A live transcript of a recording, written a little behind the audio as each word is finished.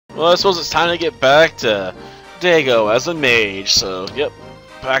Well, I suppose it's time to get back to Dego as a mage, so, yep,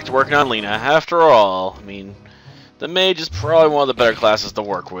 back to working on Lena. After all, I mean, the mage is probably one of the better classes to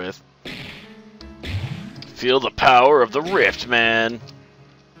work with. Feel the power of the rift, man.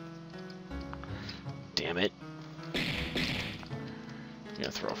 Damn it. You're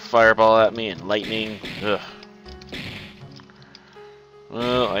gonna throw a fireball at me and lightning. Ugh.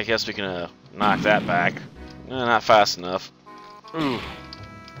 Well, I guess we can knock that back. Not fast enough. Ooh.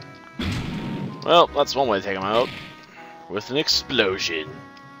 Well, that's one way to take him out. With an explosion.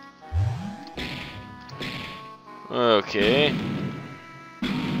 Okay.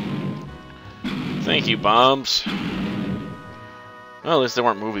 Thank you, bombs. Well, at least they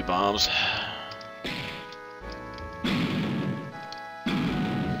weren't movie bombs.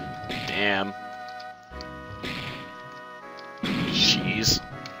 Damn. Jeez.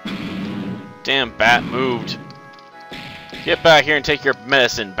 Damn bat moved. Get back here and take your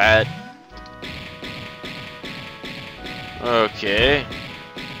medicine, bat. Okay.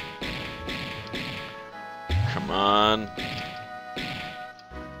 Come on.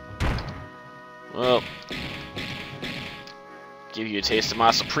 Well, give you a taste of my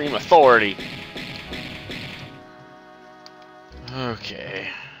supreme authority. Okay.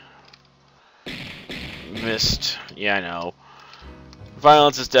 Missed. Yeah, I know.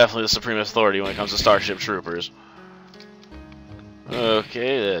 Violence is definitely the supreme authority when it comes to Starship Troopers.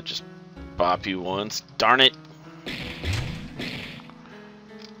 Okay, just bop you once. Darn it.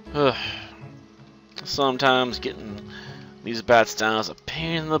 Sometimes getting these bats down is a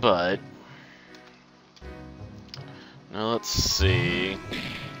pain in the butt. Now let's see.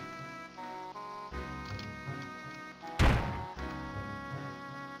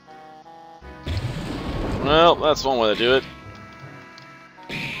 Well, that's one way to do it.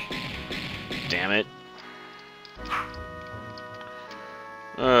 Damn it.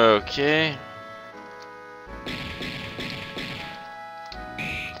 Okay.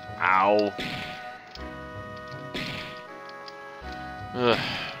 Ow. Ugh.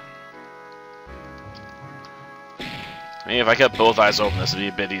 Maybe if I kept both eyes open, this would be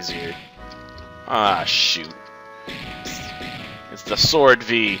a bit easier. Ah, shoot. It's the sword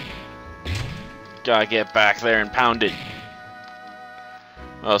V. Gotta get back there and pound it.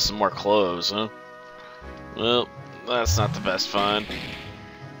 Oh, some more clothes, huh? Well, that's not the best fun.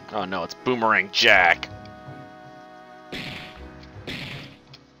 Oh no, it's Boomerang Jack.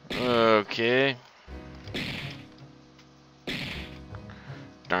 Okay.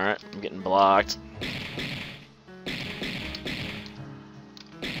 Darn it, I'm getting blocked.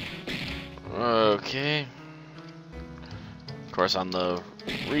 Okay. Of course, on the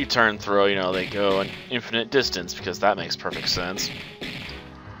return throw, you know, they go an infinite distance because that makes perfect sense.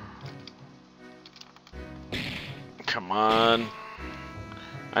 Come on.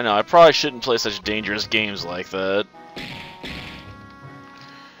 I know, I probably shouldn't play such dangerous games like that.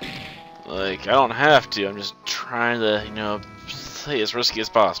 Like, I don't have to, I'm just trying to, you know, play as risky as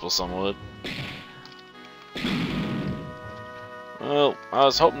possible somewhat. Well, I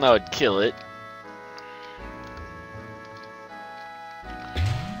was hoping that would kill it.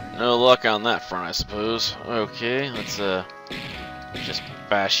 No luck on that front, I suppose. Okay, let's just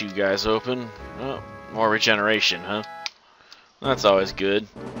bash you guys open. Oh, more regeneration, huh? That's always good.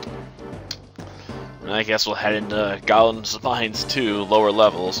 And I guess we'll head into Goblin Mines too, lower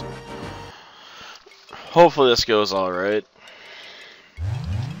levels. Hopefully this goes alright.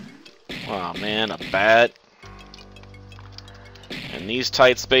 Oh man, a bat. In these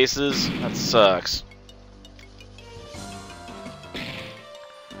tight spaces, that sucks.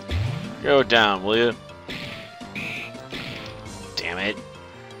 Go down, will you? Damn it.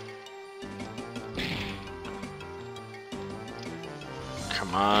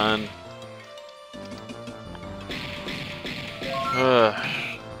 Come on.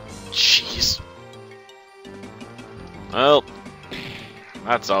 Jeez. Well,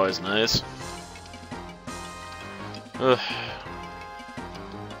 that's always nice.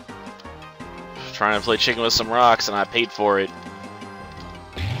 Trying to play chicken with some rocks and I paid for it.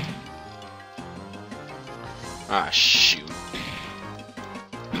 Ah, shoot.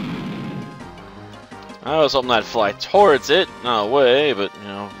 I was hoping I'd fly towards it, not away, but, you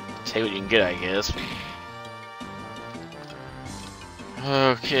know, take what you can get, I guess.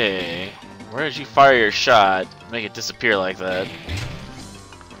 Okay. Where did you fire your shot? Make it disappear like that.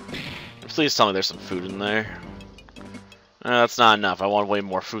 Please tell me there's some food in there. That's not enough. I want way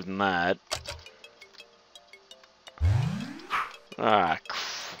more food than that. Ah,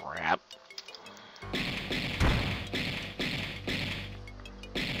 crap.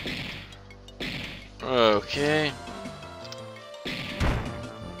 Okay.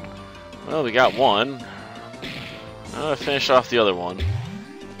 Well, we got one. Now I finish off the other one.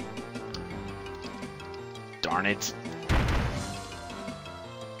 Darn it.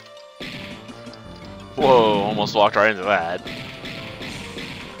 Whoa, almost walked right into that.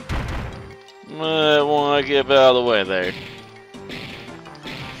 I want to get out of the way there.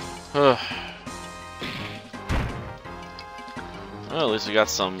 Well, at least we got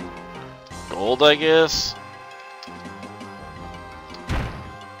some gold, I guess.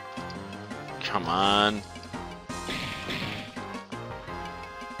 Come on.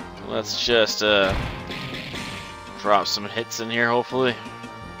 Let's just drop some hits in here, hopefully.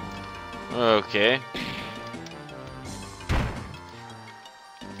 Okay.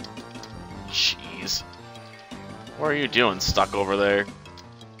 Jeez. What are you doing stuck over there?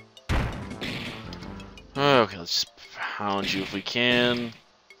 Okay, let's just pound you if we can.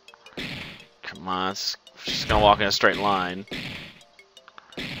 Come on, just gonna walk in a straight line.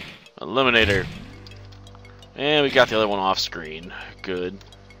 Eliminator. And we got the other one off screen. Good.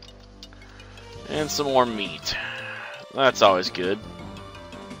 And some more meat. That's always good.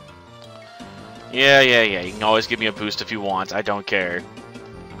 Yeah. You can always give me a boost if you want. I don't care.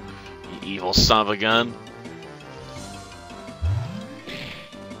 You evil son of a gun.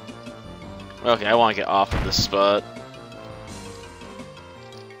 Okay, I want to get off of this spot.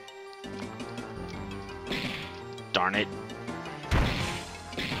 Darn it.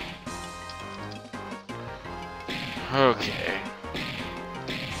 Okay.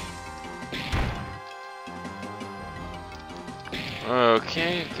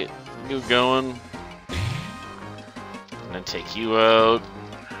 Okay, get you going. And then take you out.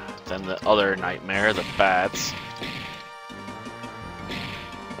 Then the other nightmare, the bats.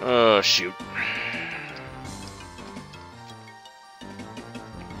 Oh, shoot.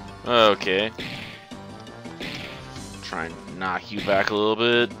 Okay. Try and knock you back a little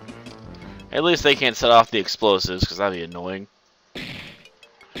bit. At least they can't set off the explosives, because that'd be annoying.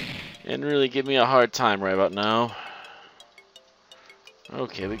 And really give me a hard time right about now.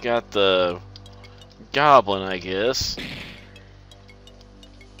 Okay, we got the Goblin, I guess.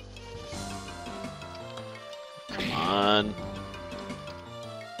 Come on.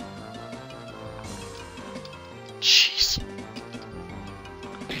 Jeez.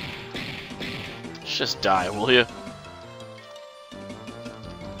 Just die, will you?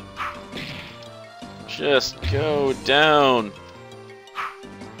 Just go down.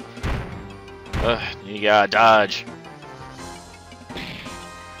 You gotta dodge.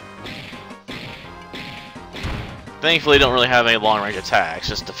 Thankfully, don't really have any long-range attacks,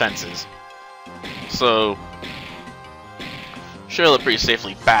 just defenses. So, should have pretty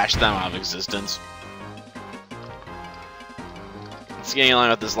safely bashed them out of existence. It's getting in line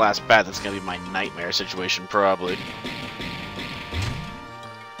with this last bat. That's gonna be my nightmare situation, probably.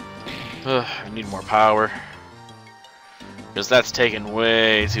 I need more power. Because that's taking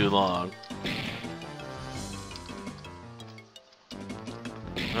way too long.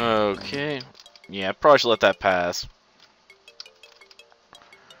 Okay. Yeah, I probably should let that pass.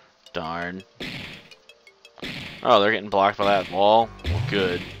 Darn. Oh, they're getting blocked by that wall? Well,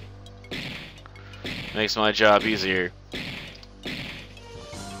 good. Makes my job easier.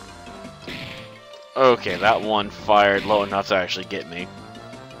 Okay, that one fired low enough to actually get me.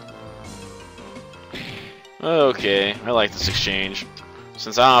 Okay, I like this exchange.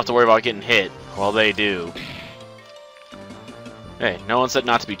 Since I don't have to worry about getting hit, while they do. Hey, no one said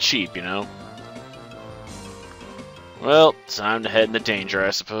not to be cheap, you know? Well, time to head into danger, I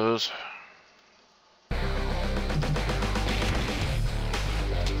suppose.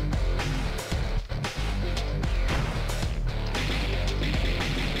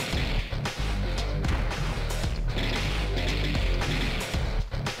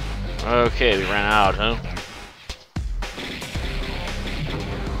 Okay, we ran out, huh?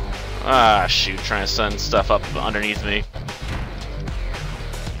 Ah, shoot, trying to send stuff up underneath me.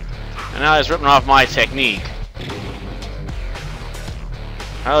 And now he's ripping off my technique.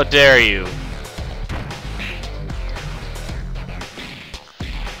 How dare you?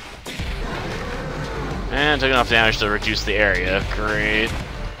 And took enough damage to reduce the area. Great.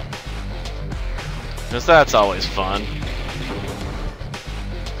 Because that's always fun.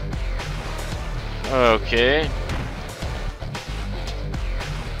 Okay.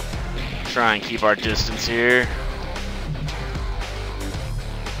 Try and keep our distance here.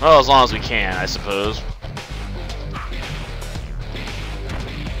 Well, as long as we can, I suppose.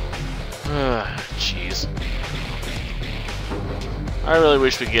 Jeez. I really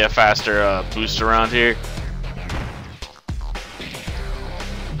wish we could get a faster boost around here.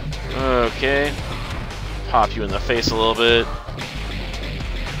 Okay. Pop you in the face a little bit.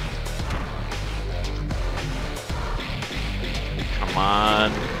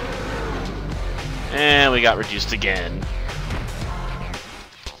 on. And we got reduced again.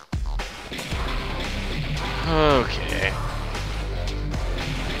 Okay.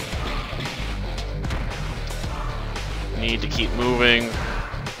 Need to keep moving.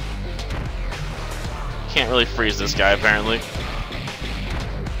 Can't really freeze this guy, apparently.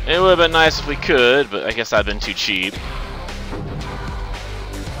 It would have been nice if we could, but I guess I've been too cheap.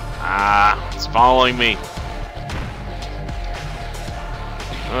 Ah, it's following me.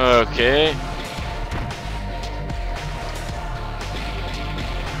 Okay.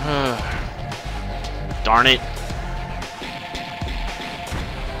 Darn it.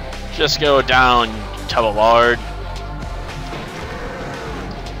 Just go down, you tub of lard.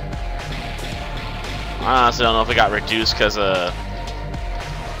 I honestly don't know if it got reduced because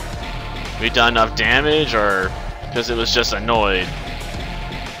we done enough damage or because it was just annoyed.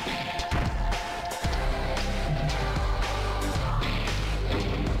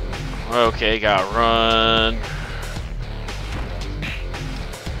 Okay, gotta run.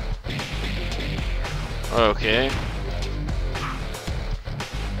 Okay.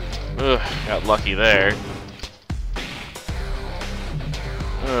 Ugh, got lucky there.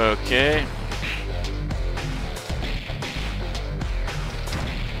 Okay.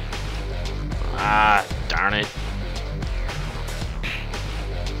 Ah, darn it.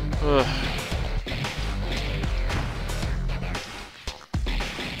 Ugh.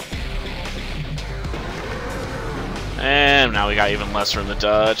 And now we got even less room to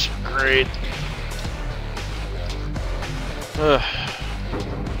dodge. Great. Ugh.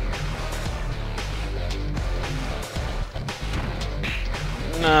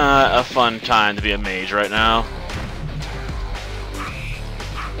 Not a fun time to be a mage right now.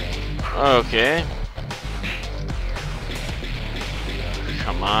 Okay.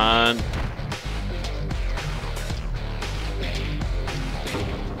 Come on.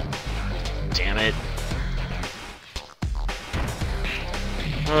 Damn it.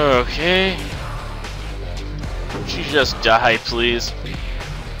 Okay. Would you just die, please?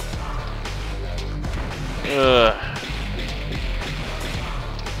 Ugh.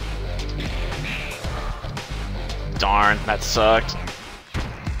 Darn, that sucked.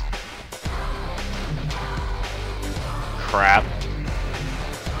 Crap.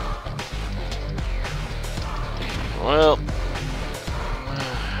 Well,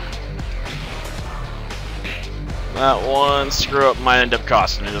 that one screw up might end up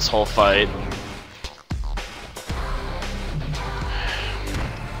costing me this whole fight.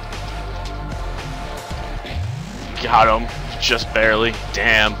 Got him, just barely.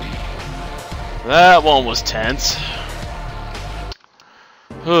 Damn. That one was tense.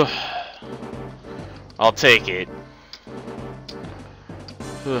 I'll take it.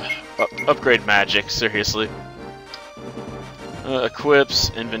 Upgrade magic, seriously.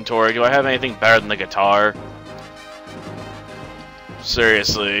 Equips, inventory. Do I have anything better than the guitar?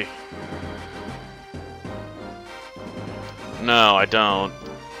 Seriously. No, I don't.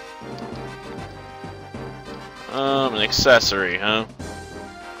 An accessory, huh?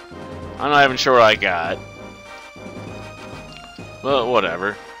 I'm not even sure what I got. But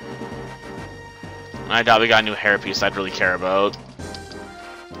whatever. I doubt we got a new hairpiece I'd really care about.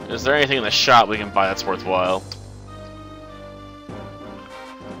 Is there anything in the shop we can buy that's worthwhile?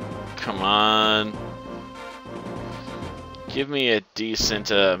 Come on. Give me a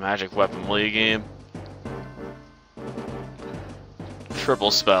decent magic weapon, will you, game?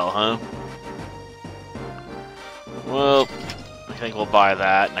 Triple spell, huh? Well, I think we'll buy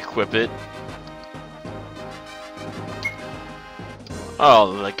that and equip it.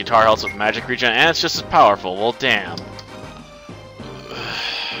 Oh, the guitar helps with magic regen, and it's just as powerful. Well, damn.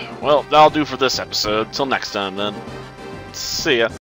 Well, that'll do for this episode. Till next time, then. See ya.